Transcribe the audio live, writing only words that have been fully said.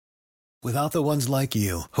Without the ones like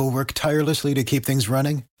you, who work tirelessly to keep things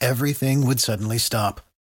running, everything would suddenly stop.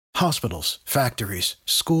 Hospitals, factories,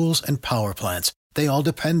 schools, and power plants, they all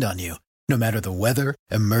depend on you. No matter the weather,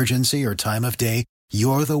 emergency, or time of day,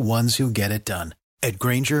 you're the ones who get it done. At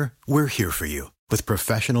Grainger, we're here for you with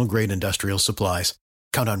professional-grade industrial supplies.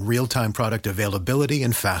 Count on real-time product availability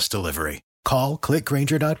and fast delivery. Call,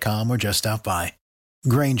 clickgrainger.com, or just stop by.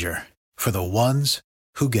 Grainger, for the ones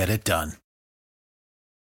who get it done.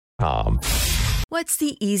 What's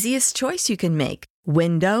the easiest choice you can make?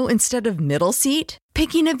 Window instead of middle seat?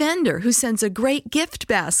 Picking a vendor who sends a great gift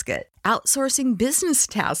basket? Outsourcing business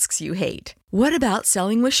tasks you hate? What about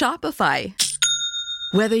selling with Shopify?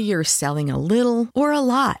 Whether you're selling a little or a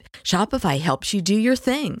lot, Shopify helps you do your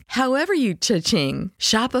thing, however you cha-ching.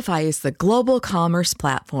 Shopify is the global commerce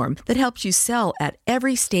platform that helps you sell at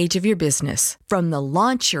every stage of your business. From the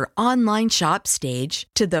launch your online shop stage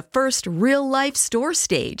to the first real-life store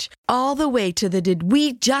stage, all the way to the did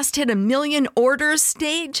we just hit 1 million orders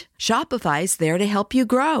stage. Shopify's there to help you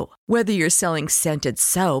grow. Whether you're selling scented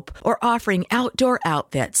soap or offering outdoor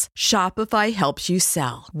outfits, Shopify helps you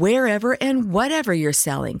sell. Wherever and whatever you're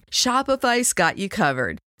selling, Shopify's got you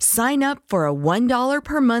covered. Sign up for a $1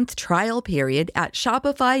 per month trial period at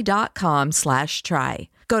shopify.com/try.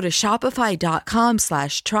 Go to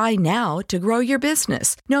shopify.com/try now to grow your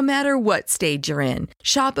business, no matter what stage you're in.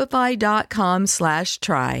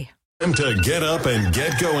 Shopify.com/try. Time to get up and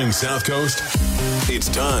get going, South Coast. It's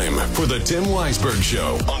time for the Tim Weisberg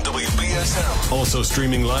Show on WBSM. Also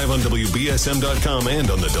streaming live on WBSM.com and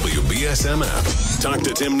on the WBSM app. Talk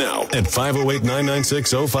to Tim now at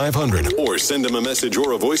 508-996-0500 or send him a message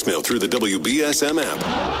or a voicemail through the WBSM app.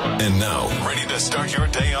 And now, ready to start your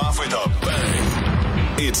day off with a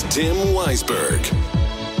bang. It's Tim Weisberg.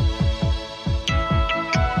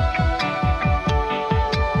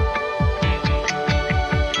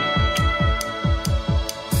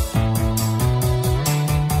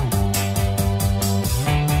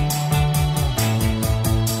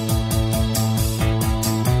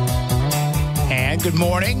 Good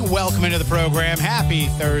morning. Welcome into the program. Happy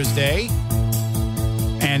Thursday.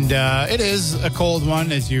 And it is a cold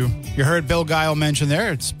one, as you heard Bill Guile mention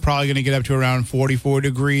there. It's probably going to get up to around 44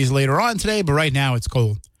 degrees later on today, but right now it's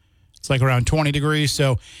cold. It's like around 20 degrees.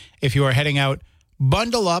 So if you are heading out,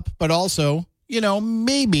 bundle up, but also,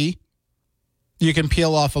 maybe you can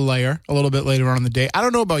peel off a layer a little bit later on in the day. I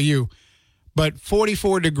don't know about you, but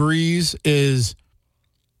 44 degrees is...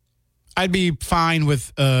 I'd be fine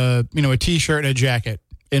with, a T-shirt and a jacket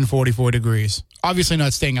in 44 degrees. Obviously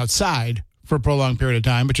not staying outside for a prolonged period of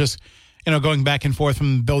time, but just, going back and forth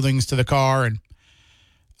from buildings to the car.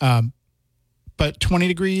 But 20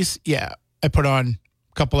 degrees, yeah, I put on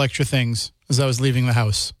a couple extra things as I was leaving the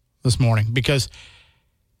house this morning because,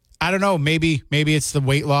 I don't know, maybe it's the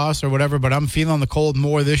weight loss or whatever, but I'm feeling the cold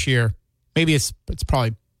more this year. Maybe it's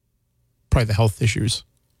probably the health issues.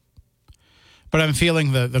 But I'm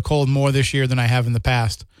feeling the cold more this year than I have in the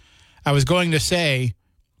past. I was going to say,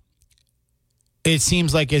 it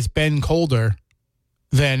seems like it's been colder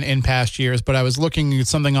than in past years, but I was looking at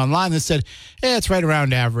something online that said, it's right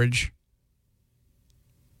around average.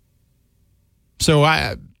 So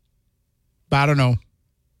I don't know.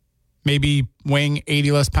 Maybe weighing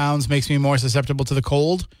 80 less pounds makes me more susceptible to the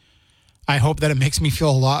cold. I hope that it makes me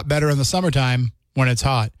feel a lot better in the summertime when it's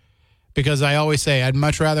hot. Because I always say I'd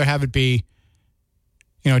much rather have it be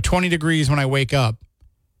 20 degrees when I wake up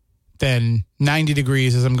than 90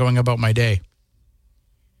 degrees as I'm going about my day.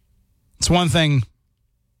 It's one thing,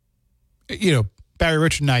 Barry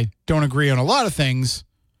Richard and I don't agree on a lot of things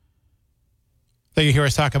that you hear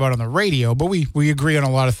us talk about on the radio, but we agree on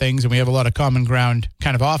a lot of things and we have a lot of common ground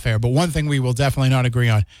kind of off air. But one thing we will definitely not agree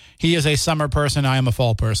on. He is a summer person. I am a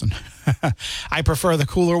fall person. I prefer the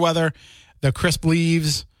cooler weather, the crisp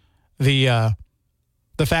leaves, the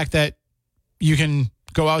fact that you can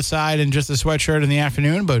go outside in just a sweatshirt in the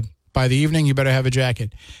afternoon, but by the evening, you better have a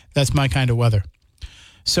jacket. That's my kind of weather.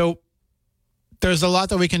 So there's a lot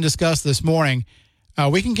that we can discuss this morning.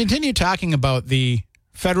 We can continue talking about the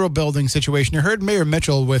federal building situation. You heard Mayor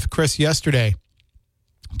Mitchell with Chris yesterday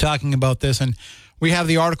talking about this, and we have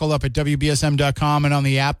the article up at WBSM.com and on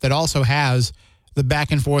the app that also has the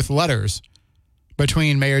back and forth letters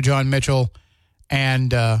between Mayor John Mitchell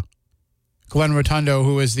and Glenn Rotundo,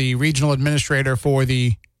 who is the regional administrator for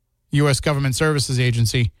the U.S. Government Services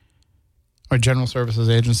Agency, or General Services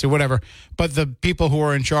Agency, whatever. But the people who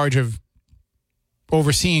are in charge of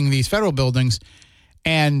overseeing these federal buildings.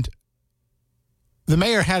 And the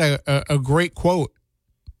mayor had a great quote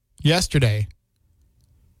yesterday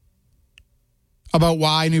about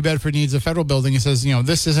why New Bedford needs a federal building. He says,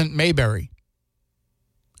 this isn't Mayberry.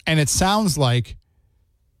 And it sounds like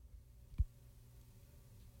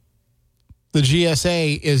the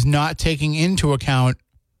GSA is not taking into account.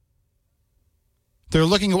 They're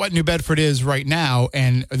looking at what New Bedford is right now,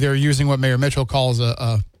 and they're using what Mayor Mitchell calls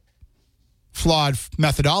a flawed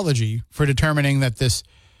methodology for determining that this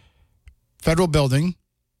federal building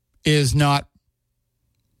is not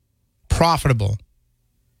profitable.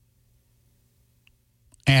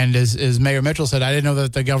 And as Mayor Mitchell said, I didn't know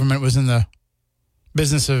that the government was in the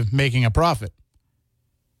business of making a profit.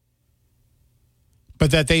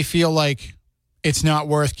 But that they feel like it's not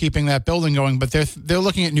worth keeping that building going. But they're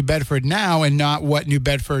looking at New Bedford now and not what New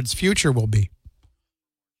Bedford's future will be.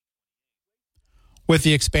 With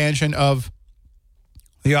the expansion of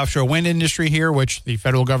the offshore wind industry here, which the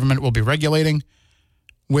federal government will be regulating,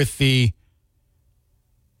 with the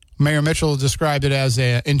Mayor Mitchell described it as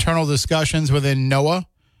internal discussions within NOAA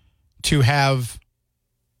to have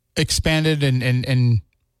expanded and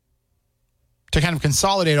to kind of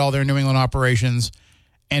consolidate all their New England operations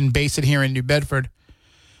and base it here in New Bedford.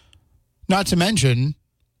 Not to mention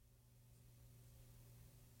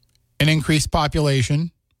an increased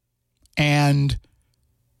population and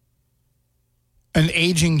an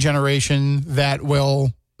aging generation that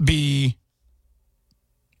will be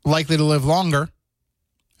likely to live longer.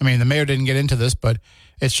 I mean, the mayor didn't get into this, but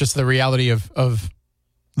it's just the reality of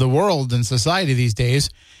the world and society these days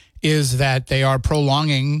is that they are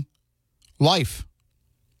prolonging life.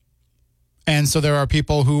 And so there are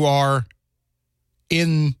people who are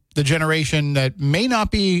in the generation that may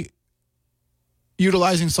not be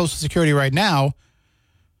utilizing Social Security right now,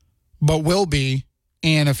 but will be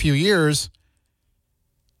in a few years.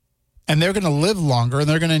 And they're going to live longer, and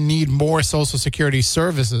they're going to need more Social Security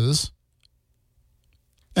services.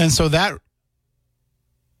 And so that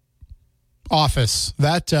office,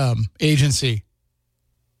 that agency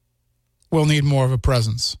will need more of a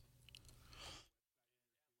presence.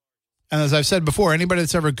 And as I've said before, anybody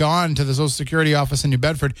that's ever gone to the Social Security office in New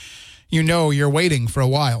Bedford, you know you're waiting for a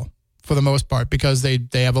while, for the most part, because they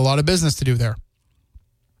have a lot of business to do there,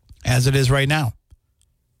 as it is right now.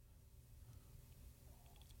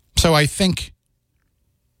 So I think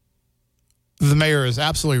the mayor is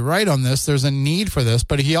absolutely right on this. There's a need for this,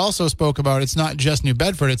 but he also spoke about it's not just New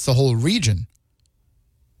Bedford, it's the whole region.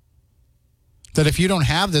 That if you don't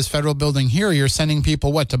have this federal building here, you're sending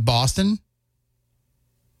people, to Boston?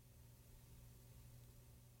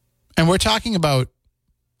 And we're talking about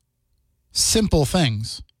simple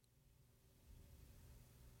things.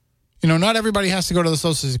 You know, not everybody has to go to the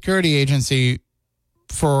Social Security agency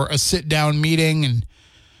for a sit-down meeting and,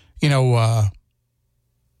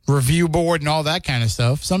 review board and all that kind of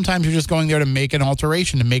stuff. Sometimes you're just going there to make an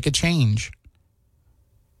alteration, to make a change.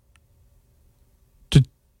 To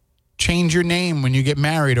change your name when you get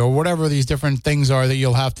married or whatever these different things are that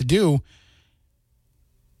you'll have to do.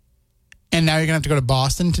 And now you're going to have to go to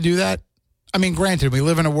Boston to do that? I mean, granted, we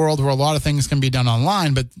live in a world where a lot of things can be done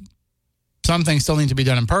online, but some things still need to be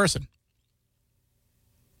done in person.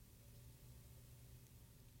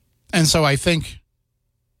 And so I think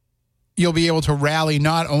you'll be able to rally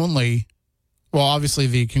not only, obviously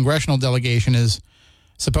the congressional delegation is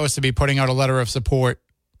supposed to be putting out a letter of support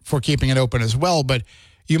for keeping it open as well, but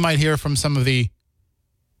you might hear from some of the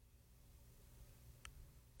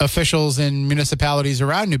officials in municipalities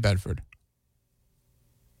around New Bedford,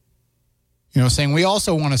 saying we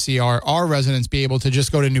also want to see our residents be able to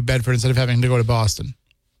just go to New Bedford instead of having to go to Boston.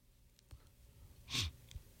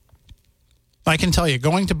 I can tell you,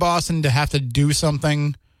 going to Boston to have to do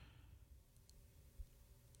something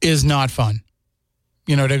is not fun.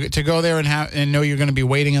 To go there and know you're going to be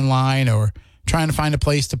waiting in line or trying to find a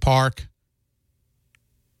place to park.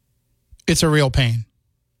 It's a real pain.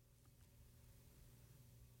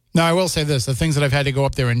 Now, I will say this. The things that I've had to go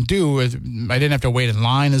up there and do, is I didn't have to wait in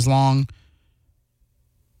line as long.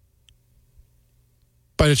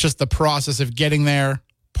 But it's just the process of getting there,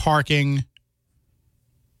 parking,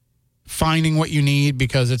 finding what you need,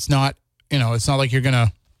 because it's not like you're going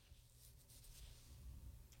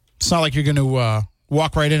to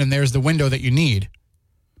walk right in and there's the window that you need.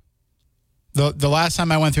 The last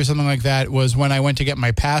time I went through something like that was when I went to get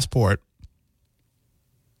my passport,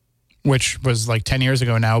 which was like 10 years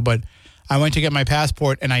ago now, but I went to get my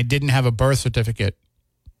passport and I didn't have a birth certificate.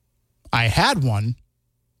 I had one,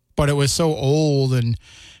 but it was so old and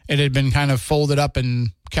it had been kind of folded up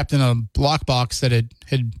and kept in a lockbox that it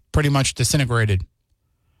had pretty much disintegrated.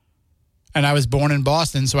 And I was born in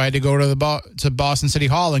Boston, so I had to go to Boston City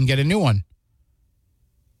Hall and get a new one.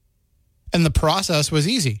 And the process was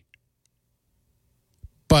easy.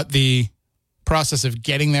 But the process of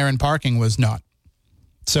getting there and parking was not.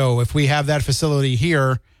 So if we have that facility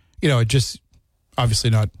here it just obviously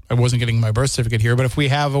not. I wasn't getting my birth certificate here, but if we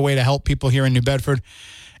have a way to help people here in New Bedford,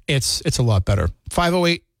 it's a lot better.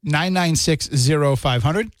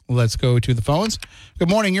 508-996-0500. Let's go to the phones. Good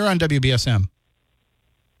morning. You're on WBSM.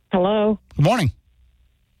 Hello. Good morning.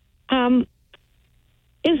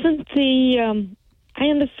 Isn't I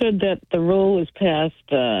understood that the rule was passed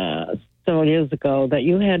several years ago that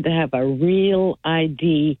you had to have a real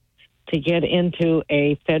ID to get into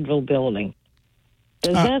a federal building.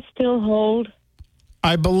 Does that still hold?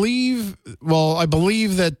 I believe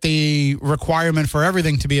that the requirement for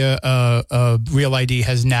everything to be a real ID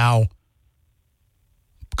has now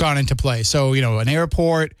gone into play. So, an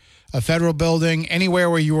airport, a federal building, anywhere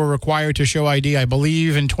where you were required to show ID, I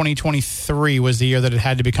believe in 2023 was the year that it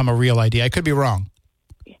had to become a real ID. I could be wrong.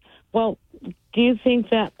 Well, do you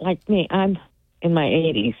think that, like me, I'm in my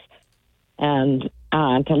 80s, and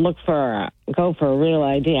to go for a real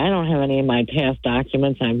ID, I don't have any of my past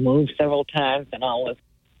documents. I've moved several times and all this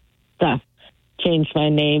stuff. Changed my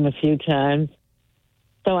name a few times.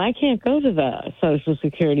 So I can't go to the Social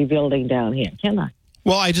Security building down here, can I?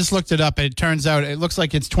 Well, I just looked it up. It turns out it looks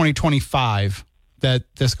like it's 2025 that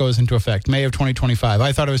this goes into effect, May of 2025.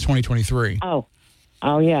 I thought it was 2023. Oh,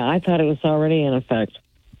 yeah. I thought it was already in effect.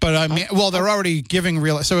 But I mean, they're already giving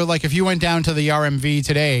real. So, like, if you went down to the RMV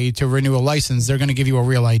today to renew a license, they're going to give you a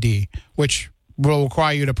real ID, which will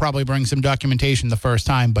require you to probably bring some documentation the first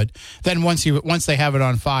time. But then once they have it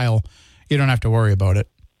on file, you don't have to worry about it.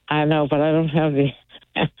 I know, but I don't have the.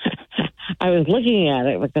 I was looking at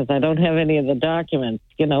it because I don't have any of the documents,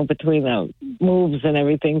 between the moves and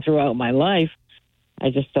everything throughout my life. I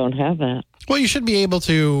just don't have that. Well, you should be able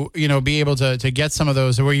to, to get some of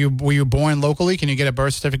those. Were you born locally? Can you get a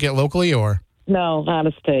birth certificate locally or? No, out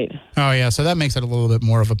of state. Oh, yeah. So that makes it a little bit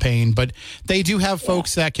more of a pain. But they do have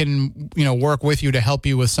folks that can, work with you to help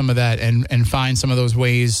you with some of that and find some of those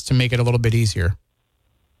ways to make it a little bit easier.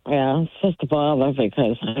 Yeah, it's just a bother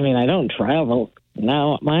because, I don't travel.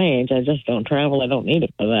 Now at my age, I just don't travel. I don't need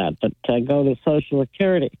it for that. But I go to Social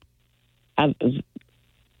Security. Are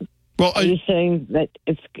you saying that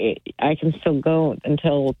I can still go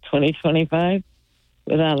until 2025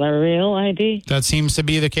 without a real ID? That seems to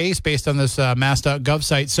be the case based on this mass.gov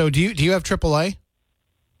site. So do you have AAA?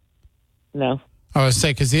 No. I was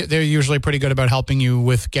saying because they're usually pretty good about helping you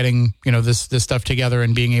with getting this stuff together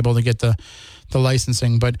and being able to get the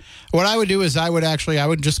licensing. But what I would do is I would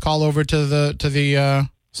just call over to the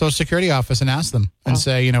Social Security office and ask them and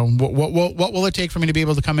say what will it take for me to be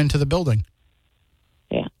able to come into the building?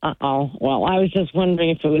 Yeah. Well, I was just wondering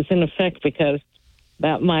if it was in effect because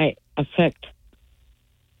that might affect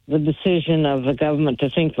the decision of the government to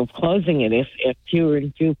think of closing it if fewer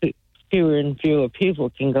and fewer people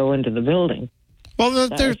can go into the building. Well,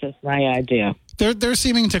 that was just my idea. They're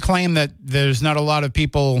seeming to claim that there's not a lot of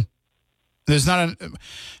people.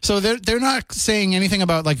 So they're not saying anything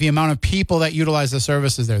about like the amount of people that utilize the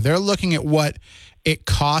services there. They're looking at what it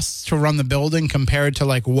costs to run the building compared to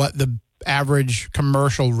like what the average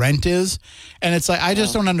commercial rent is. And it's like, I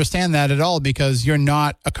just don't understand that at all because you're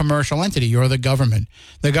not a commercial entity. You're the government.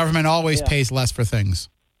 The government always pays less for things.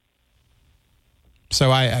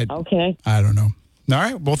 So I don't know. All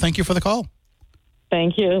right. Well, thank you for the call.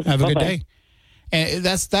 Thank you. Have a good day. And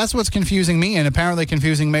that's what's confusing me and apparently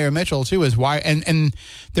confusing Mayor Mitchell too is why and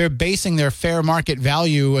they're basing their fair market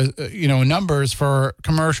value numbers for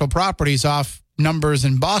commercial properties off numbers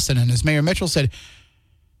in Boston. And as Mayor Mitchell said,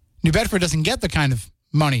 New Bedford doesn't get the kind of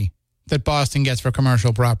money that Boston gets for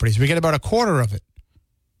commercial properties. We get about a quarter of it.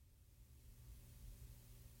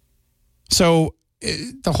 So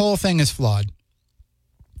the whole thing is flawed.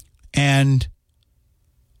 And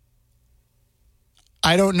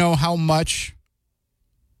I don't know how much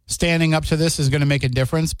standing up to this is going to make a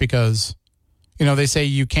difference because, they say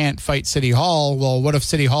you can't fight City Hall. Well, what if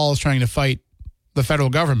City Hall is trying to fight the federal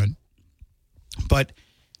government? But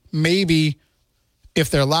maybe if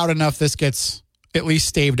they're loud enough, this gets at least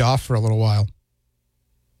staved off for a little while.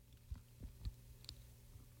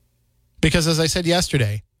 Because as I said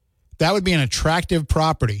yesterday, that would be an attractive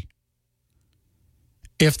property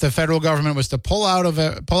if the federal government was to pull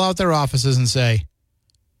out their offices and say,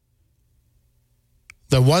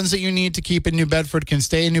 the ones that you need to keep in New Bedford can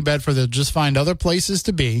stay in New Bedford. They'll just find other places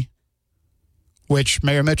to be, which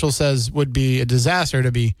Mayor Mitchell says would be a disaster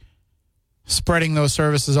to be spreading those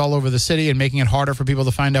services all over the city and making it harder for people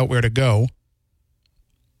to find out where to go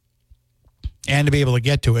and to be able to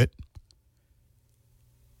get to it.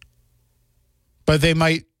 But they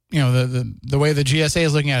might, the way the GSA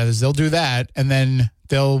is looking at it is they'll do that and then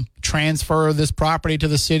they'll transfer this property to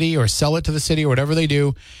the city or sell it to the city or whatever they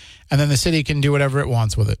do. And then the city can do whatever it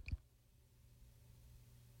wants with it.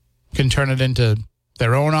 can turn it into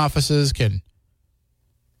their own offices, can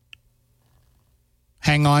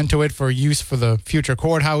hang on to it for use for the future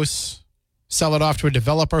courthouse, sell it off to a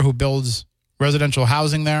developer who builds residential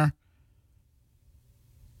housing there.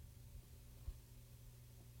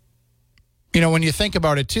 You know, when you think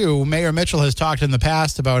about it, too, Mayor Mitchell has talked in the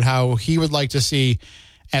past about how he would like to see,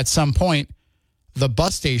 at some point, the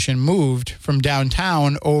bus station moved from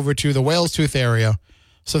downtown over to the Whalestooth area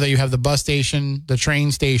so that you have the bus station, the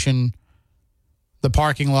train station, the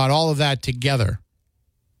parking lot, all of that together,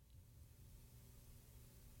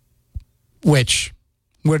 which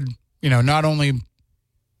would, you know, not only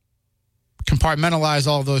compartmentalize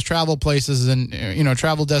all of those travel places and, you know,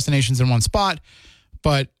 travel destinations in one spot,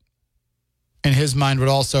 but in his mind would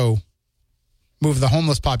also move the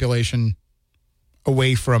homeless population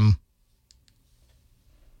away from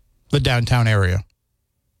the downtown area.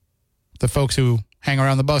 The folks who hang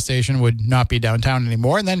around the bus station would not be downtown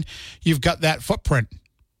anymore. And then you've got that footprint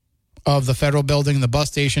of the federal building, the bus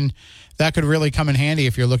station. That could really come in handy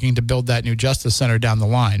if you're looking to build that new Justice Center down the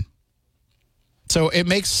line. So it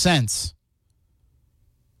makes sense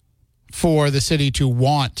for the city to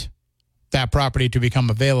want that property to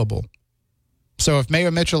become available. So if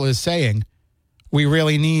Mayor Mitchell is saying we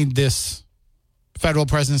really need this federal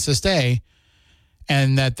presence to stay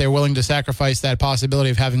and that they're willing to sacrifice that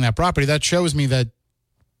possibility of having that property, that shows me that,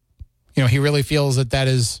 you know, he really feels that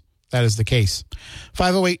is the case.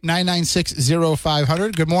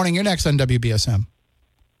 508-996-0500. Good morning. You're next on WBSM.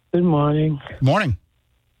 Good morning. Good morning.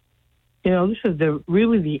 You know, this is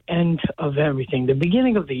really the end of everything, the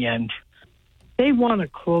beginning of the end. They want to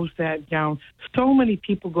close that down. So many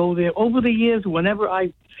people go there. Over the years, whenever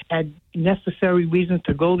I had necessary reasons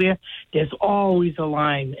to go there, there's always a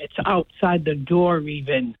line. It's outside the door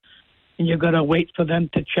even. And you're going to wait for them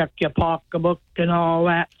to check your pocketbook and all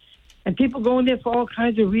that. And people go in there for all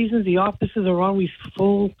kinds of reasons. The offices are always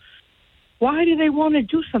full. Why do they want to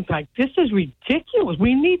do something like this? Is ridiculous.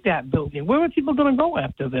 We need that building. Where are people going to go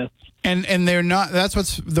after this? And they're not. That's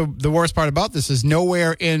what's the worst part about this is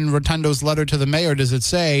nowhere in Rotundo's letter to the mayor does it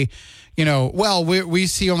say, you know, well, we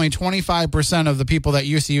see only 25% of the people that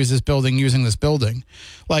used to use this building using this building.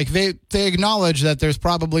 Like they acknowledge that there's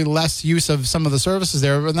probably less use of some of the services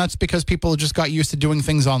there, and that's because people just got used to doing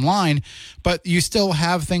things online. But you still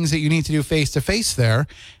have things that you need to do face to face there.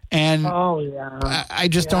 And I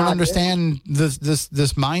just don't understand this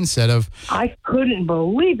mindset of. I couldn't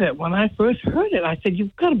believe it when I first heard it. I said,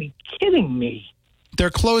 "You've got to be kidding me!" They're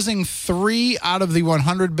closing 3 out of the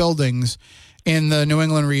 100 buildings in the New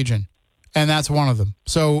England region, and that's one of them.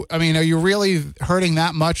 So, I mean, are you really hurting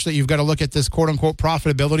that much that you've got to look at this quote unquote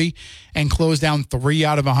profitability and close down 3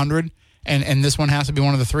 out of 100, and this one has to be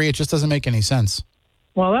one of the 3? It just doesn't make any sense.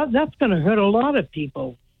 Well, that's going to hurt a lot of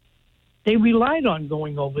people. They relied on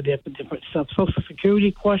going over there for different stuff, Social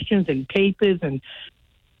Security questions and papers, and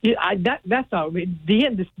that's how the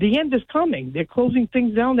end. The end is coming. They're closing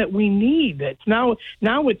things down that we need. It's now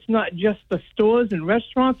it's not just the stores and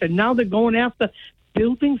restaurants, and now they're going after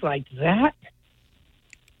buildings like that.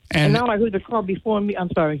 And now I heard the call before me. I'm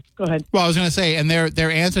sorry. Go ahead. Well, I was going to say, and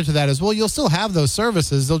their answer to that is, well, you'll still have those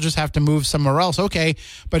services. They'll just have to move somewhere else. Okay,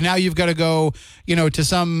 but now you've got to go, you know, to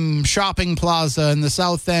some shopping plaza in the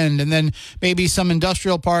south end, and then maybe some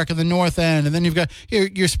industrial park in the north end, and then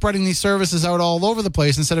you're spreading these services out all over the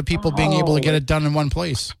place instead of people being able to get it done in one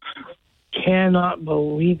place. Cannot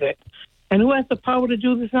believe it. And who has the power to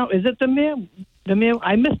do this now? Is it the mayor? The mayor.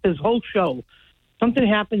 I missed his whole show. Something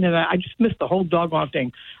happened, and I just missed the whole doggone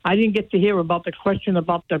thing. I didn't get to hear about the question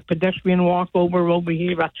about the pedestrian walkover over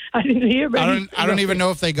here. I didn't hear anything. I don't even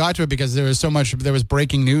know if they got to it because there was so much. There was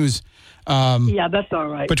breaking news. Yeah, that's all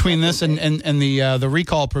right. Between this and the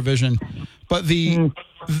recall provision, but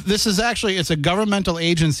this is actually it's a governmental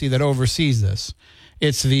agency that oversees this.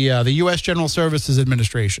 It's the U.S. General Services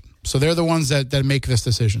Administration. So they're the ones that make this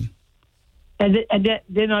decision. And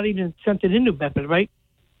they're not even sent it into Bedford, right?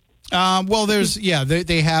 Well,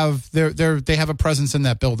 they have a presence in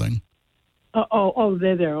that building.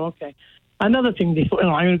 They're there. Okay. Another thing,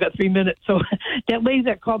 I only got 3 minutes. So that lady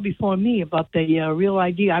that called before me about the Real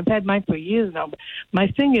ID, I've had mine for years now. But my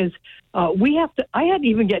thing is, I had to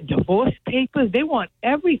even get divorce papers. They want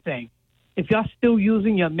everything. If you're still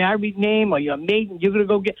using your married name or your maiden, you're going to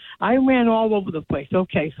go get. I ran all over the place.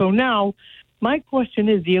 Okay, so now. My question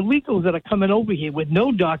is, the illegals that are coming over here with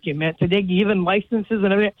no documents, are they given licenses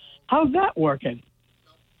and everything? How's that working?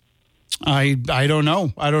 I don't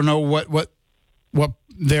know. I don't know what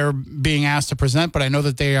they're being asked to present, but I know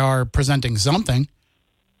that they are presenting something.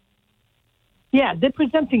 Yeah, they're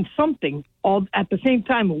presenting something. All at the same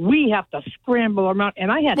time, we have to scramble around,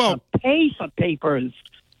 and I had to pay for papers.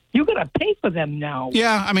 You got to pay for them now.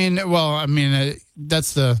 Yeah,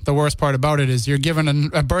 that's the worst part about it is you're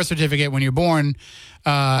given a birth certificate when you're born,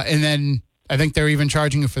 and then I think they're even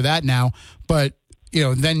charging you for that now. But,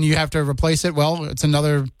 then you have to replace it. Well, it's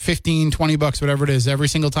another $15, $20, whatever it is, every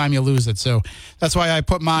single time you lose it. So that's why I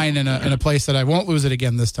put mine in a place that I won't lose it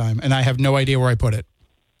again this time, and I have no idea where I put it.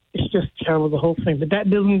 It's just terrible, the whole thing. But that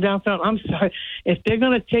building downtown, I'm sorry, if they're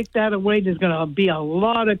going to take that away, there's going to be a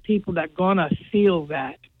lot of people that are going to feel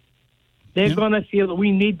that. They're going to feel that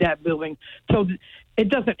we need that building. So it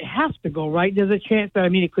doesn't have to go, right? There's a chance that,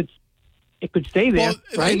 it could stay there,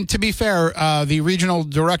 right? And to be fair, the regional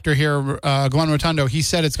director here, Glenn Rotundo, he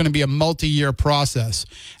said it's going to be a multi-year process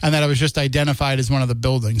and that it was just identified as one of the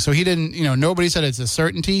buildings. So he didn't, nobody said it's a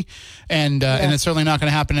certainty, and it's certainly not going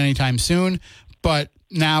to happen anytime soon. But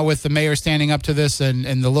now with the mayor standing up to this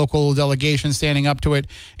and the local delegation standing up to it,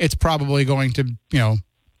 it's probably going to,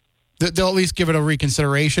 they'll at least give it a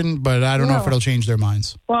reconsideration, but I don't know if it'll change their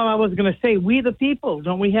minds. Well, I was going to say, we the people,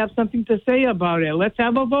 don't we have something to say about it? Let's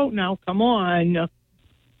have a vote now. Come on.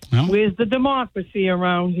 Well, where's the democracy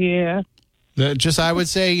around here? I would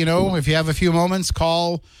say, if you have a few moments,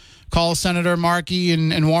 call Senator Markey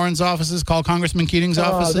and Warren's offices, call Congressman Keating's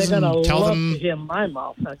offices, and tell them to hear my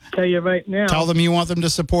mouth. I tell you right now. Tell them you want them to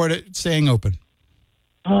support it staying open.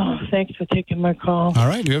 Oh, thanks for taking my call. All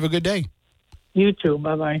right. You have a good day. You too.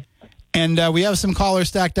 Bye-bye. And we have some callers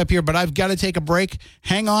stacked up here, but I've got to take a break.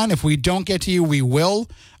 Hang on. If we don't get to you, we will.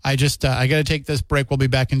 I got to take this break. We'll be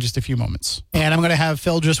back in just a few moments. And I'm going to have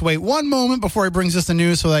Phil just wait one moment before he brings us the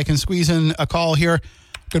news so that I can squeeze in a call here.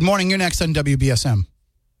 Good morning. You're next on WBSM.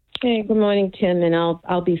 Hey, good morning, Tim, and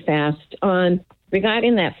I'll be fast.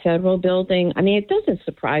 Regarding that federal building, it doesn't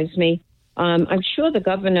surprise me. I'm sure the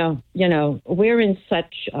governor, we're in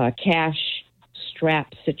such a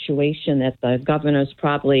cash-strapped situation that the governor's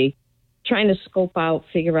probably trying to scope out,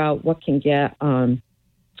 figure out what can get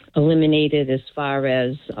eliminated as far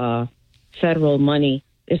as federal money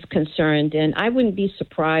is concerned. And I wouldn't be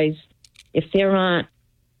surprised if there aren't,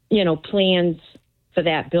 plans for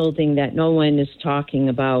that building that no one is talking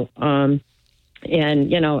about. And,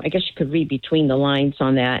 I guess you could read between the lines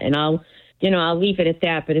on that. And I'll leave it at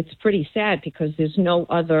that. But it's pretty sad because there's no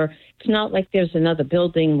other, it's not like there's another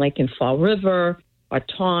building like in Fall River or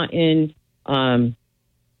Taunton,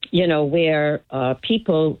 where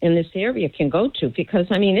people in this area can go to. Because,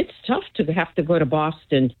 it's tough to have to go to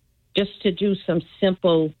Boston just to do some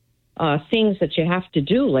simple things that you have to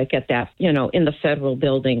do, like at that, in the federal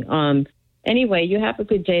building. Anyway, you have a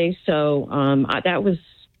good day. So that was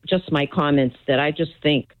just my comments, that I just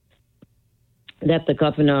think that the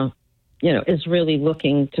governor, is really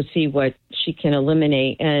looking to see what she can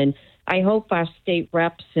eliminate. And I hope our state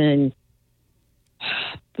reps and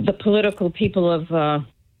the political people of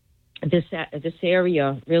this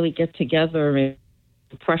area really get together and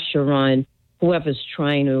pressure on whoever's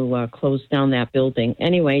trying to close down that building.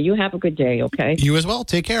 Anyway, you have a good day, okay? You as well.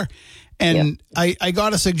 Take care. And I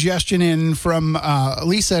got a suggestion in from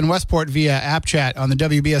Lisa in Westport via app chat on the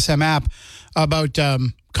WBSM app about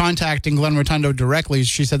contacting Glenn Rotundo directly.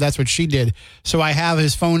 She said that's what she did. So I have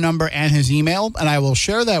his phone number and his email, and I will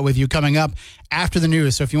share that with you coming up after the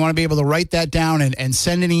news. So if you want to be able to write that down and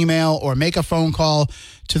send an email or make a phone call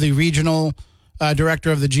to the regional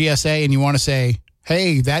director of the GSA, and you want to say,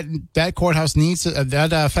 hey, that courthouse needs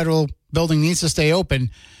that federal building needs to stay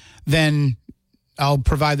open, then I'll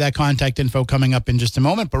provide that contact info coming up in just a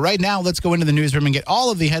moment. But right now, let's go into the newsroom and get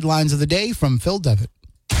all of the headlines of the day from Phil Devitt.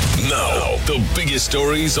 Now, the biggest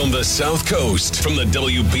stories on the South Coast from the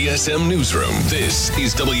WBSM Newsroom. This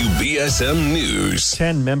is WBSM News.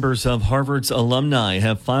 10 members of Harvard's alumni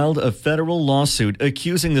have filed a federal lawsuit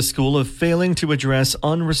accusing the school of failing to address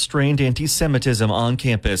unrestrained anti-Semitism on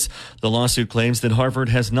campus. The lawsuit claims that Harvard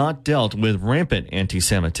has not dealt with rampant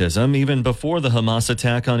anti-Semitism even before the Hamas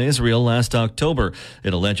attack on Israel last October.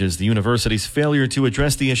 It alleges the university's failure to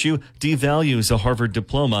address the issue devalues a Harvard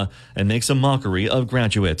diploma and makes a mockery of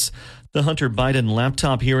graduates. The Hunter Biden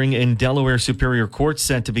laptop hearing in Delaware Superior Court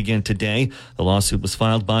set to begin today. The lawsuit was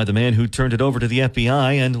filed by the man who turned it over to the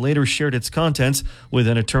FBI and later shared its contents with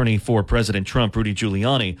an attorney for President Trump, Rudy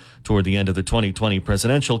Giuliani, toward the end of the 2020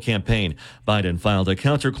 presidential campaign. Biden filed a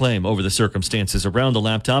counterclaim over the circumstances around the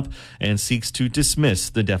laptop and seeks to dismiss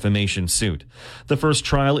the defamation suit. The first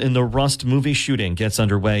trial in the Rust movie shooting gets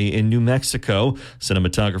underway in New Mexico.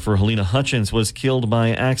 Cinematographer Helena Hutchins was killed by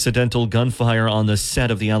accidental gunfire on the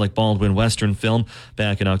set of the Alec Baldwin Western film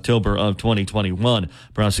back in October of 2021.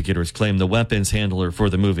 Prosecutors claim the weapons handler for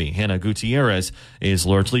the movie, Hannah Gutierrez, is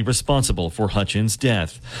largely responsible for Hutchins'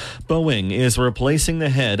 death. Boeing is replacing the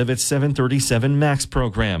head of its 737 MAX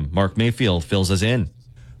program. Mark Mayfield fills us in.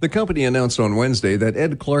 The company announced on Wednesday that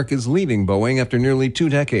Ed Clark is leaving Boeing after nearly 2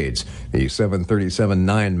 decades. The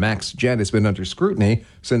 737-9 MAX jet has been under scrutiny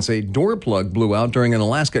since a door plug blew out during an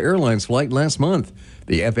Alaska Airlines flight last month.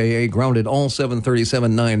 The FAA grounded all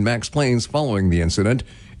 737-9 MAX planes following the incident.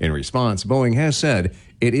 In response, Boeing has said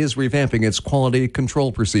it is revamping its quality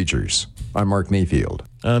control procedures. I'm Mark Mayfield.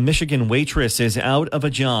 A Michigan waitress is out of a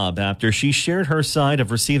job after she shared her side of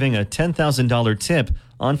receiving a $10,000 tip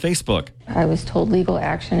on Facebook. I was told legal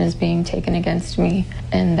action is being taken against me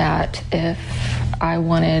and that if I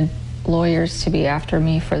wanted lawyers to be after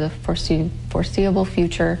me for the foreseeable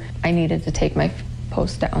future, I needed to take my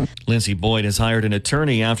post down. Lindsay Boyd has hired an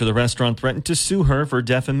attorney after the restaurant threatened to sue her for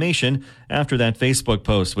defamation after that Facebook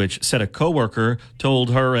post, which said a coworker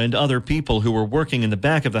told her and other people who were working in the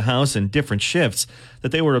back of the house in different shifts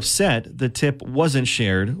that they were upset the tip wasn't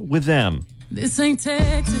shared with them. This ain't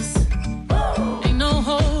Texas. Ain't no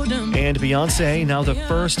hold'em. And Beyonce, now the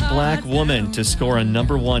first black woman to score a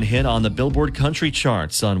 #1 hit on the Billboard country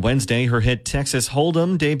charts. On Wednesday, her hit Texas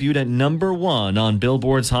Hold'em debuted at #1 on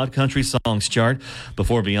Billboard's Hot Country Songs chart.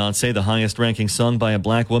 Before Beyonce, the highest-ranking song by a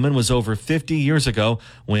black woman was over 50 years ago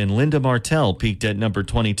when Linda Martell peaked at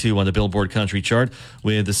 #22 on the Billboard country chart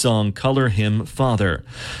with the song Color Him Father.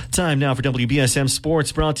 Time now for WBSM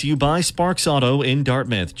Sports, brought to you by Sparks Auto in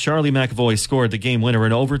Dartmouth. Charlie McAvoy scored the game winner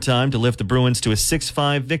in overtime to lift the Bruins to a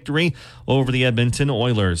 6-5 victory over the Edmonton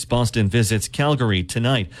Oilers. Boston visits Calgary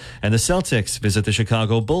tonight, and the Celtics visit the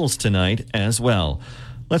Chicago Bulls tonight as well.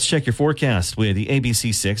 Let's check your forecast with the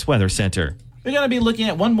ABC6 Weather Center. We're going to be looking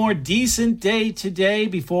at one more decent day today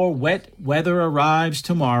before wet weather arrives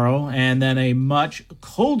tomorrow, and then a much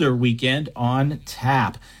colder weekend on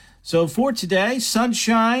tap. So for today,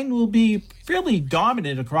 sunshine will be fairly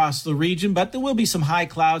dominant across the region, but there will be some high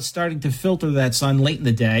clouds starting to filter that sun late in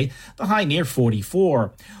the day, the high near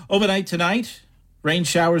 44. Overnight tonight, rain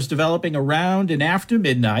showers developing around and after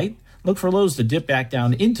midnight. Look for lows to dip back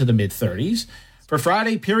down into the mid-30s. For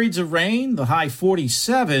Friday, periods of rain, the high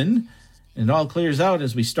 47. And it all clears out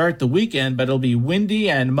as we start the weekend, but it'll be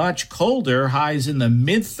windy and much colder, highs in the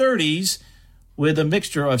mid-30s. With a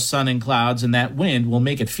mixture of sun and clouds, and that wind will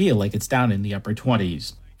make it feel like it's down in the upper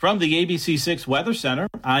 20s. From the ABC6 Weather Center,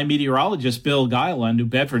 I'm meteorologist Bill Guile on New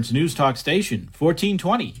Bedford's News Talk Station,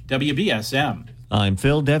 1420 WBSM. I'm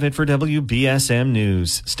Phil Devitt for WBSM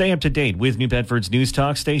News. Stay up to date with New Bedford's News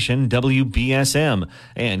Talk Station, WBSM,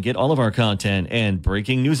 and get all of our content and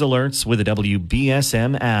breaking news alerts with the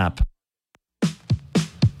WBSM app.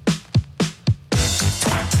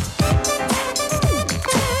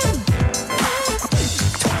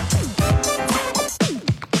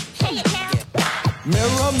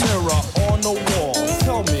 Mirror, mirror on the wall,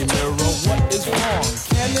 tell me, mirror, what is wrong?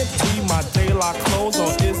 Can it be my daylight clothes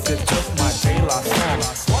or is it just my daylight song?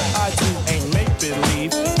 What I do ain't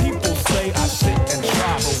make-believe, people say I sit and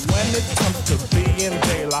try, but when it comes to being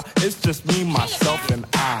daylight, it's just me, myself, and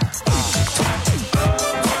I. It's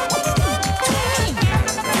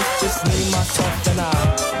just me, myself, and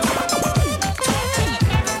I.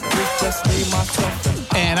 It's just me, myself, and I.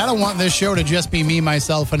 And I don't want this show to just be me,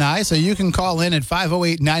 myself, and I, so you can call in at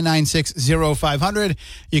 508-996-0500.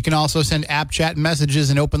 You can also send app chat messages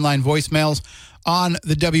and open line voicemails on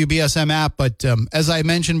the WBSM app. But as I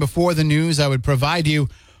mentioned before the news, I would provide you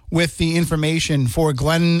with the information for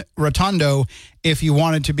Glenn Rotondo if you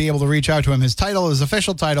wanted to be able to reach out to him. His title, his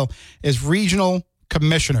official title, is Regional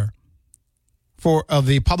Commissioner of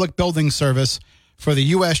the Public Building Service for the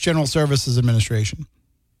U.S. General Services Administration.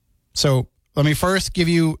 So let me first give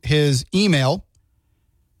you his email.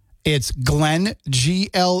 It's Glenn,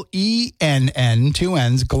 Glenn, 2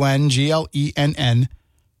 N's, Glenn, Glenn,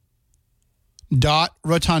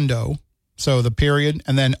 .rotondo, so the period,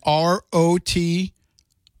 and then ROTONDO,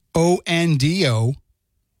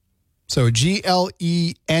 so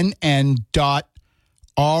GLENN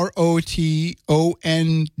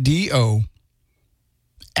ROTONDO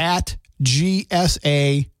at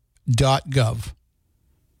GSA.gov.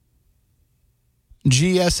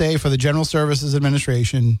 GSA for the General Services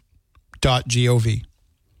Administration .gov.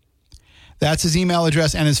 That's his email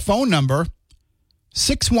address, and his phone number,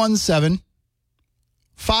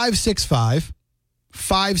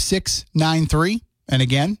 617-565-5693. And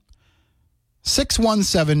again,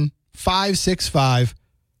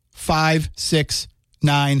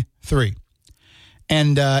 617-565-5693.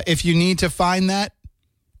 And if you need to find that,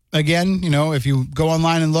 again, if you go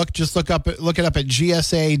online and look it up at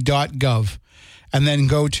gsa.gov. And then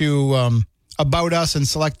go to About Us and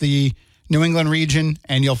select the New England region,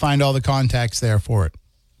 and you'll find all the contacts there for it.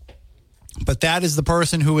 But that is the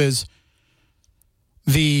person who is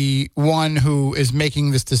the one who is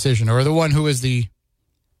making this decision, or the one who is the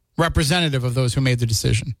representative of those who made the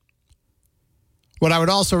decision. What I would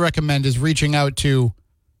also recommend is reaching out to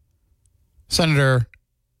Senator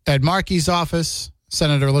Ed Markey's office,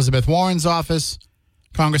 Senator Elizabeth Warren's office,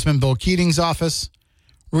 Congressman Bill Keating's office.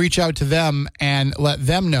 Reach out to them and let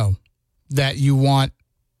them know that you want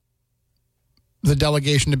the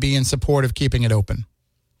delegation to be in support of keeping it open.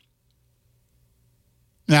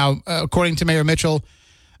 Now, according to Mayor Mitchell,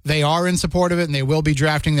 they are in support of it and they will be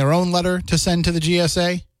drafting their own letter to send to the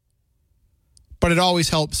GSA. But it always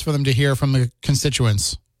helps for them to hear from the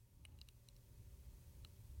constituents.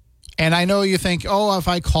 And I know you think, oh, if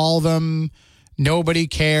I call them, nobody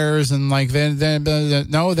cares. And like,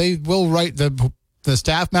 no, they will write, the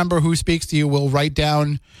staff member who speaks to you will write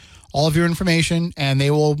down all of your information and they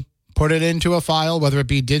will put it into a file, whether it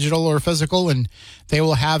be digital or physical, and they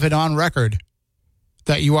will have it on record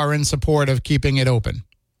that you are in support of keeping it open.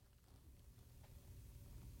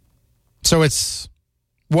 So it's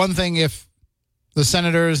one thing if the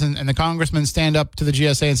senators and the congressmen stand up to the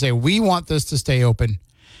GSA and say, we want this to stay open.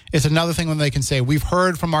 It's another thing when they can say, we've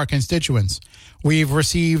heard from our constituents. We've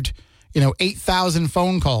received, 8,000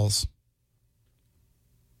 phone calls,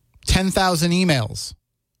 10,000 emails.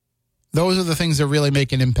 Those are the things that really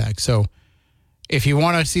make an impact. So if you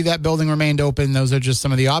want to see that building remained open, those are just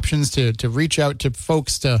some of the options to reach out to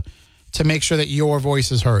folks to make sure that your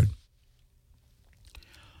voice is heard.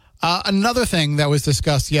 Another thing that was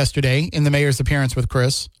discussed yesterday in the mayor's appearance with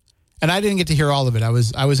Chris, and I didn't get to hear all of it. I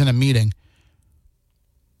was in a meeting.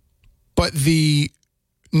 But the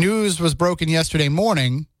news was broken yesterday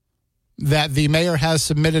morning that the mayor has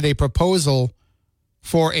submitted a proposal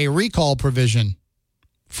for a recall provision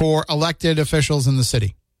for elected officials in the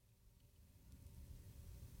city.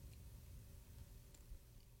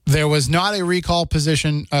 There was not a recall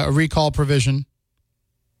provision.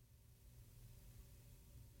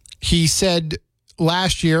 He said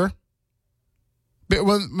last year,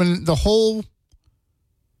 when the whole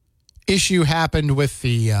issue happened with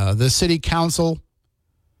the city council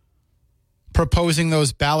proposing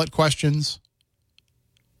those ballot questions,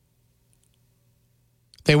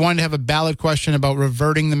 they wanted to have a ballot question about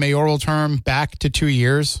reverting the mayoral term back to 2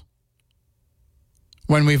 years,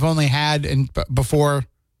 when we've only had, before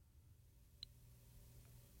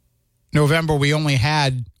November, we only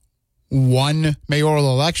had one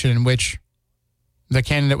mayoral election in which the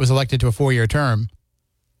candidate was elected to a 4-year term.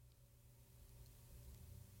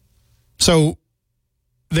 So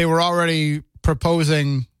they were already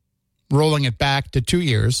proposing rolling it back to 2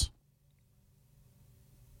 years.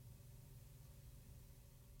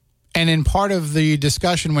 And in part of the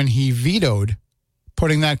discussion when he vetoed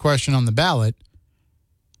putting that question on the ballot,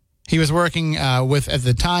 he was working with, at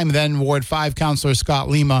the time, then Ward 5 Councilor Scott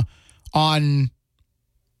Lima on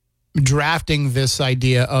drafting this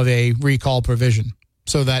idea of a recall provision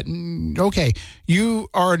so that, okay, you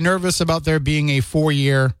are nervous about there being a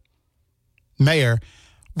 4-year mayor.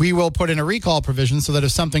 We will put in a recall provision so that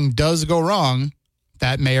if something does go wrong,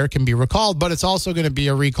 that mayor can be recalled, but it's also going to be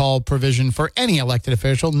a recall provision for any elected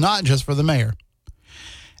official, not just for the mayor.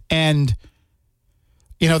 And,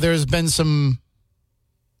 there's been some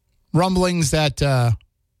rumblings that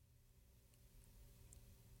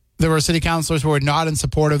there were city councilors who are not in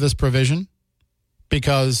support of this provision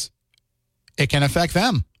because it can affect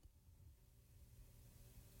them.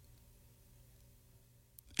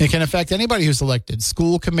 It can affect anybody who's elected,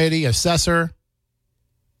 school committee, assessor.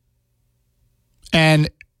 And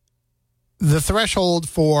the threshold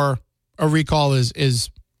for a recall is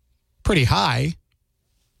pretty high.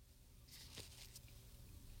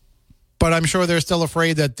 But I'm sure they're still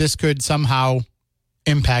afraid that this could somehow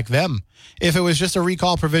impact them. If it was just a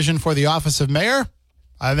recall provision for the office of mayor,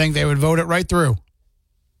 I think they would vote it right through.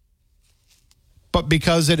 But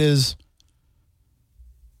because it is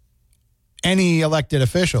any elected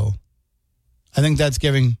official, I think that's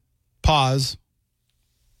giving pause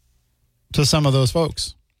to some of those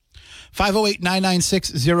folks.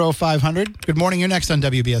 508-996-0500. Good morning. You're next on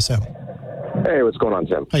WBSM. Hey, what's going on,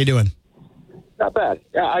 Tim? How you doing? Not bad.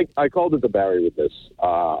 Yeah, I called it to Barry with this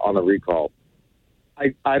on the recall.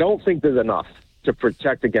 I don't think there's enough to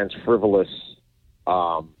protect against frivolous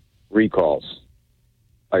recalls.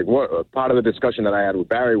 Like, what part of the discussion that I had with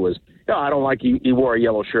Barry was, I don't like he wore a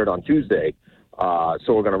yellow shirt on Tuesday, so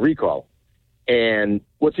we're going to recall. And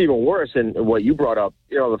what's even worse, and what you brought up,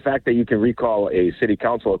 the fact that you can recall a city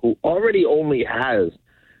councilor who already only has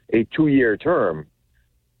a 2-year term.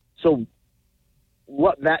 So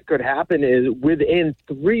what that could happen is within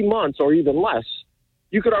 3 months or even less,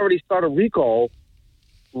 you could already start a recall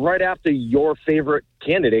right after your favorite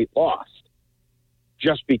candidate lost,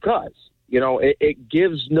 just because. It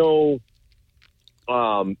gives no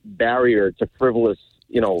barrier to frivolous,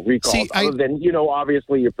 recalls, other than,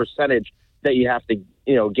 obviously your percentage that you have to,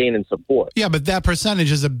 gain in support. Yeah, but that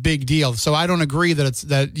percentage is a big deal. So I don't agree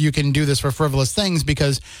that you can do this for frivolous things,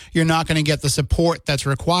 because you're not going to get the support that's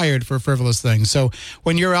required for frivolous things. So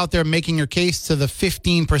when you're out there making your case to the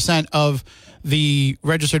 15% of the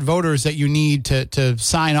registered voters that you need to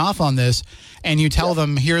sign off on this, and you tell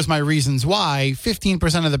them, here's my reasons why,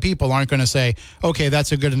 15% of the people aren't going to say, okay,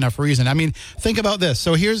 that's a good enough reason. I mean, think about this.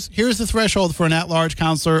 So here's the threshold for an at-large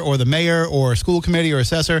counselor or the mayor or school committee or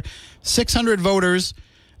assessor. 600 voters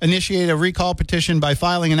initiate a recall petition by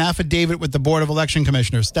filing an affidavit with the Board of Election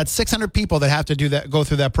Commissioners. That's 600 people that have to go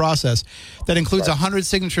through that process. That includes 100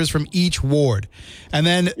 signatures from each ward. And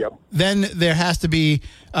then there has to be,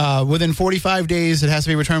 within 45 days, it has to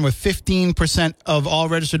be returned with 15% of all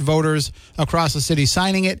registered voters across the city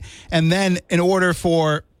signing it. And then and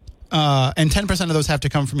 10% of those have to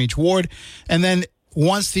come from each ward. And then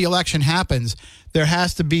once the election happens, there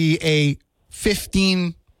has to be a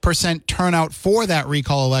 15% turnout for that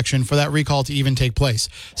recall election, for that recall to even take place.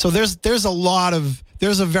 So there's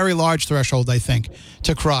a very large threshold, I think,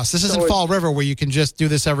 to cross. This isn't Fall River where you can just do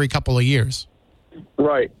this every couple of years.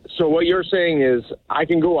 Right. So what you're saying is I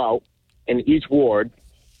can go out in each ward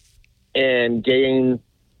and gain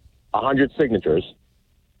 100 signatures.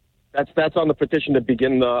 That's on the petition to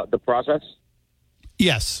begin the process?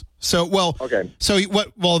 Yes. So, okay. So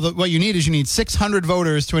what you need is 600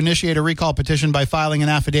 voters to initiate a recall petition by filing an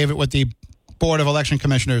affidavit with the Board of Election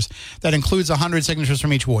Commissioners that includes 100 signatures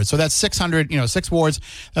from each ward. So that's 600, 6 wards,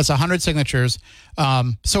 that's 100 signatures.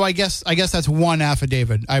 So I guess that's one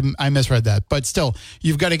affidavit. I misread that. But still,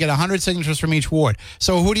 you've got to get 100 signatures from each ward.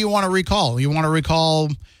 So who do you want to recall? You want to recall,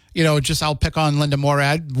 I'll pick on Linda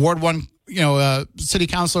Morad, Ward 1, City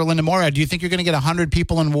Councilor Linda Morad. Do you think you're going to get 100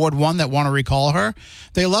 people in Ward 1 that want to recall her?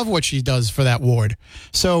 They love what she does for that ward.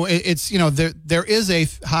 So it's, there is a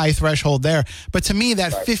high threshold there. But to me,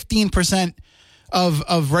 that 15%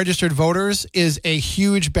 of registered voters is a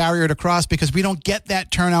huge barrier to cross, because we don't get that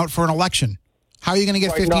turnout for an election. How are you going to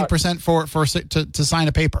get 15% to sign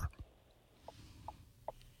a paper?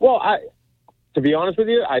 Well, to be honest with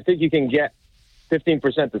you, I think you can get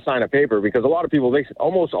 15% to sign a paper, because a lot of people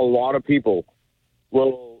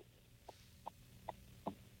will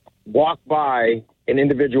walk by an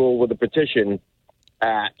individual with a petition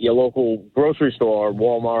at your local grocery store,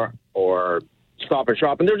 Walmart, or Stop and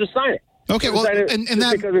Shop, and they'll just sign it. Okay, well, and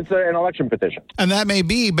that, because it's an election petition. And that may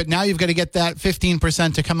be, but now you've got to get that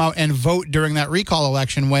 15% to come out and vote during that recall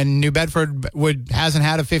election, when New Bedford hasn't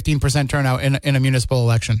had a 15% turnout in a municipal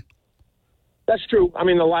election. That's true. I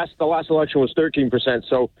mean, the last election was 13%,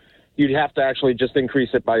 so you'd have to actually just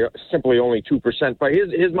increase it by simply only 2%. But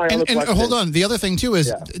here's my other question. And hold on. The other thing, too,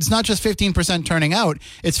 is it's not just 15% turning out.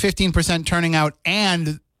 It's 15% turning out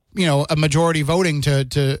and, a majority voting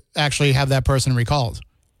to actually have that person recalled.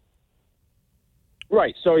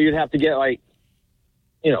 Right. So you'd have to get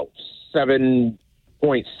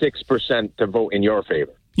 7.6% to vote in your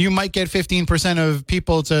favor. You might get 15% of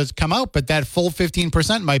people to come out, but that full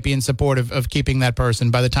 15% might be in support of keeping that person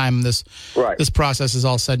by the time this process is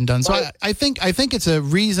all said and done. So I think it's a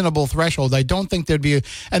reasonable threshold. I don't think there'd be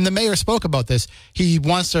and the mayor spoke about this. He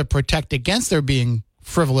wants to protect against there being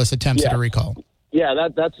frivolous attempts at a recall. Yeah,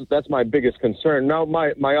 that's my biggest concern. Now,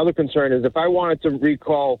 my other concern is if I wanted to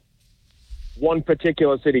recall one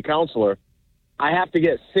particular city councilor, I have to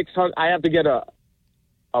get 600. I have to get a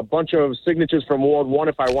bunch of signatures from Ward 1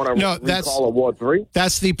 if I want to recall a Ward 3?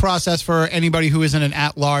 That's the process for anybody who is in an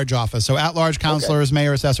at-large office. So at-large counselors,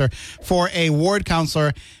 mayor, assessor. For a ward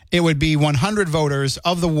counselor, it would be 100 voters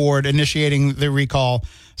of the ward initiating the recall.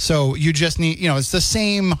 So you just need, it's the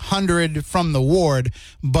same 100 from the ward,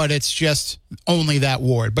 but it's just only that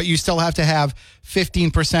ward. But you still have to have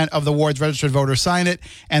 15% of the ward's registered voters sign it,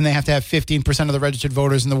 and they have to have 15% of the registered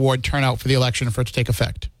voters in the ward turn out for the election for it to take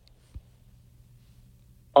effect.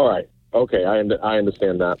 All right. Okay, I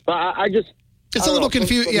understand that. But I just... It's a little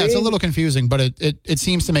confusing. Yeah, it's a little confusing, but it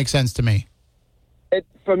seems to make sense to me.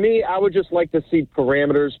 For me, I would just like to see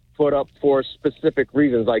parameters put up for specific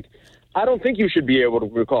reasons. Like, I don't think you should be able to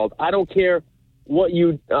recall. I don't care what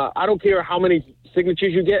I don't care how many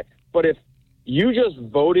signatures you get, but if you just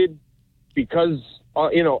voted because,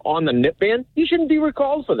 on the nip ban, you shouldn't be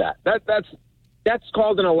recalled for that. That's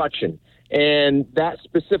called an election. And that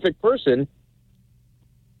specific person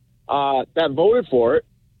that voted for it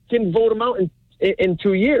can vote them out in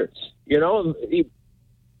 2 years.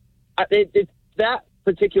 That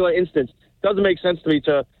particular instance doesn't make sense to me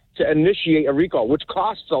to initiate a recall, which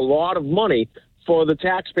costs a lot of money for the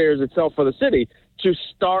taxpayers itself, for the city, to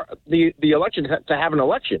start the election, to have an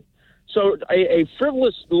election. So a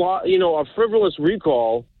frivolous law, a frivolous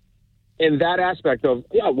recall in that aspect of,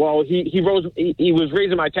 he was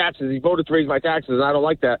raising my taxes. He voted to raise my taxes, and I don't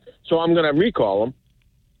like that, so I'm going to recall him.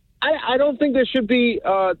 I don't think there should be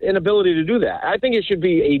an ability to do that. I think it should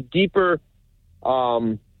be a deeper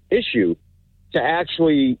issue to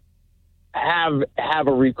actually have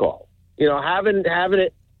a recall. Having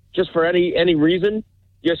it just for any reason,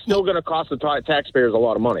 you're still going to cost the taxpayers a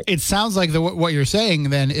lot of money. It sounds like what you're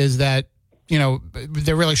saying then is that,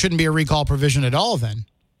 there really shouldn't be a recall provision at all then.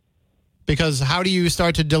 Because how do you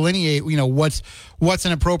start to delineate, what's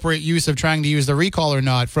an appropriate use of trying to use the recall or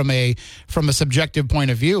not from a subjective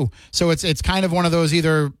point of view? So it's kind of one of those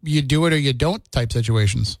either you do it or you don't type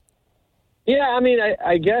situations. Yeah, I mean,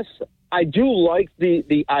 I guess I do like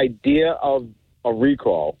the idea of a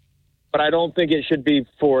recall, but I don't think it should be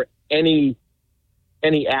for any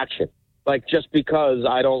action. Like just because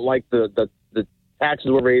I don't like the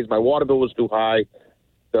taxes were raised, my water bill was too high,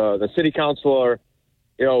 the city councilor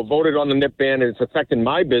voted on the NIP ban and it's affecting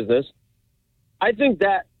my business. I think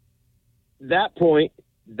that point,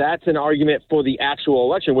 that's an argument for the actual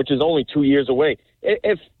election, which is only 2 years away.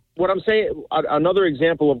 If what I'm saying, another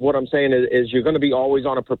example of what I'm saying is you're going to be always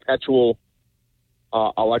on a perpetual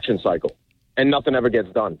election cycle, and nothing ever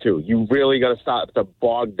gets done, too. You really got to stop to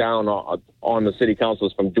bog down on the city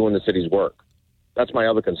councils from doing the city's work. That's my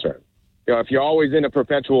other concern. If you're always in a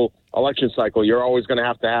perpetual election cycle, you're always going to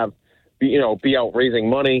have be out raising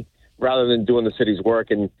money rather than doing the city's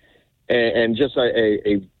work, and just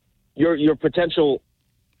your potential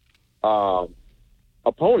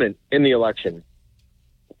opponent in the election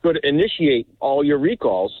could initiate all your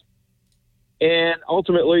recalls and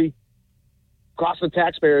ultimately cost the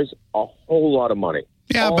taxpayers a whole lot of money.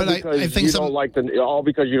 Yeah, but I think all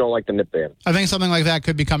because you don't like the NIP ban. I think something like that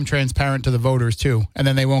could become transparent to the voters too, and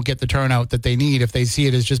then they won't get the turnout that they need if they see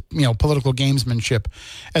it as just political gamesmanship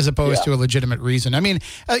as opposed to a legitimate reason. I mean,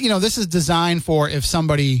 this is designed for if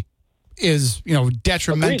somebody is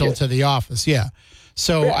detrimental to the office. Yeah.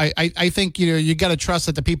 So I think you got to trust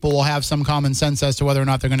that the people will have some common sense as to whether or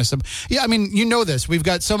not they're going to. I mean, this. We've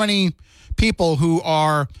got so many people who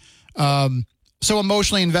are. So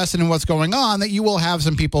emotionally invested in what's going on that you will have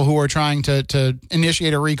some people who are trying to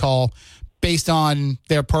initiate a recall based on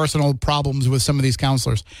their personal problems with some of these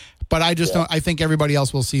counselors. But I just don't. I think everybody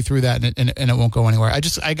else will see through that, and it won't go anywhere. I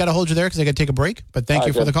got to hold you there because I got to take a break. But thank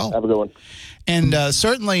you for the call. Have a good one. And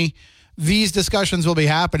certainly, these discussions will be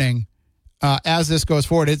happening as this goes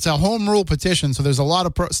forward. It's a home rule petition, so there's a lot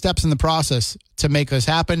of steps in the process to make this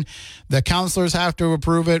happen. The counselors have to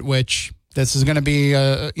approve it, which this is going to be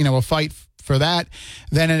a fight for that.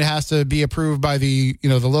 Then it has to be approved by the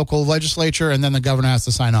local legislature, and then the governor has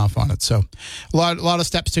to sign off on it. So a lot of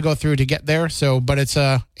steps to go through to get there. So, but it's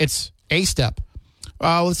a step.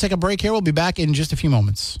 Let's take a break here. We'll be back in just a few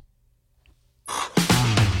moments.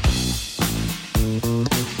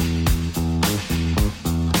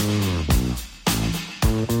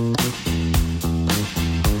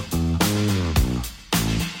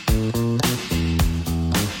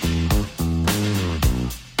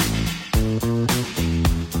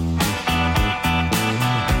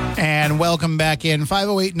 Welcome back in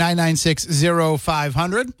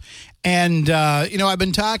 508-996-0500. And, I've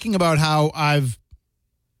been talking about how I've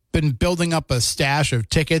been building up a stash of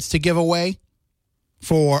tickets to give away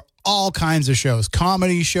for all kinds of shows,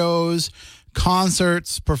 comedy shows,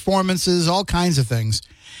 concerts, performances, all kinds of things.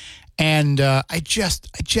 And I just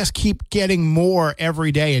keep getting more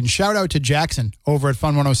every day. And shout out to Jackson over at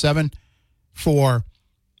Fun 107 for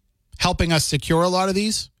helping us secure a lot of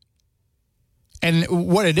these. And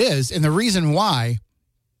what it is, and the reason why,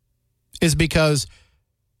 is because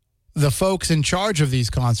the folks in charge of these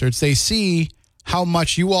concerts, they see how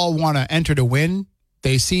much you all want to enter to win.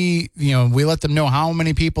 They see, we let them know how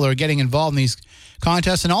many people are getting involved in these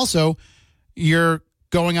contests. And also, you're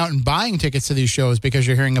going out and buying tickets to these shows because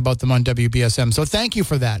you're hearing about them on WBSM. So thank you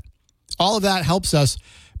for that. All of that helps us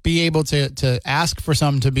be able to ask for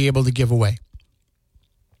some to be able to give away.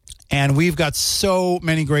 And we've got so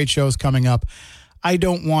many great shows coming up. I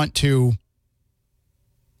don't want to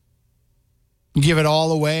give it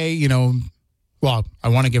all away, Well, I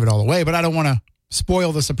want to give it all away, but I don't want to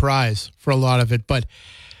spoil the surprise for a lot of it. But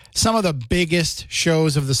some of the biggest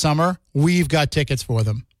shows of the summer, we've got tickets for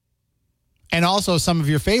them. And also some of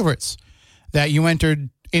your favorites that you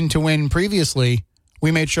entered in to win previously,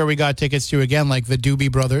 we made sure we got tickets to again, like the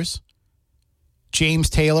Doobie Brothers, James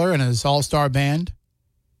Taylor and his all-star band.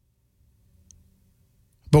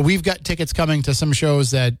 But we've got tickets coming to some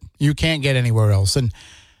shows that you can't get anywhere else. And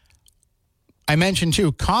I mentioned,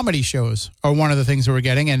 too, comedy shows are one of the things that we're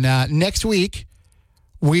getting. And next week,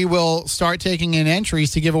 we will start taking in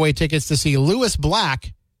entries to give away tickets to see Lewis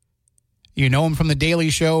Black. You know him from The Daily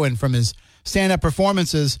Show and from his stand-up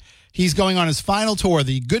performances. He's going on his final tour,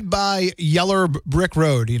 the Goodbye Yeller Brick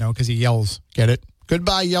Road, because he yells. Get it?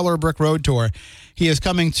 Goodbye Yeller Brick Road tour. He is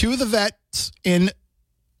coming to the Vets in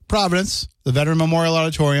Providence, the Veteran Memorial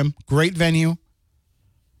Auditorium. Great venue.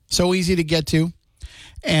 So easy to get to.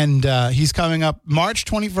 And he's coming up March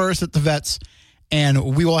 21st at the Vets.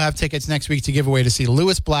 And we will have tickets next week to give away to see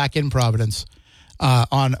Lewis Black in Providence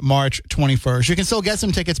on March 21st. You can still get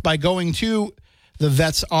some tickets by going to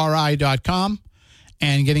thevetsri.com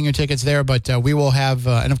and getting your tickets there. But we will have,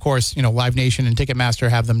 and of course, Live Nation and Ticketmaster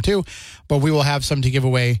have them too. But we will have some to give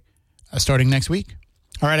away starting next week.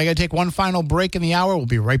 All right, I got to take one final break in the hour. We'll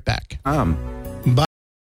be right back. Bye.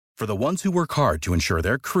 For the ones who work hard to ensure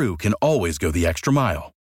their crew can always go the extra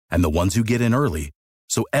mile, and the ones who get in early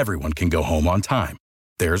so everyone can go home on time,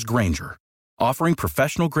 there's Grainger, offering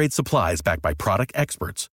professional-grade supplies backed by product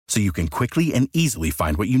experts so you can quickly and easily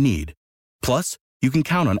find what you need. Plus, you can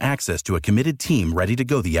count on access to a committed team ready to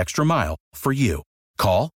go the extra mile for you.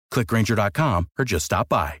 Call, click Grainger.com, or just stop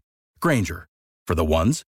by. Grainger, for the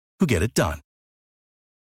ones who get it done.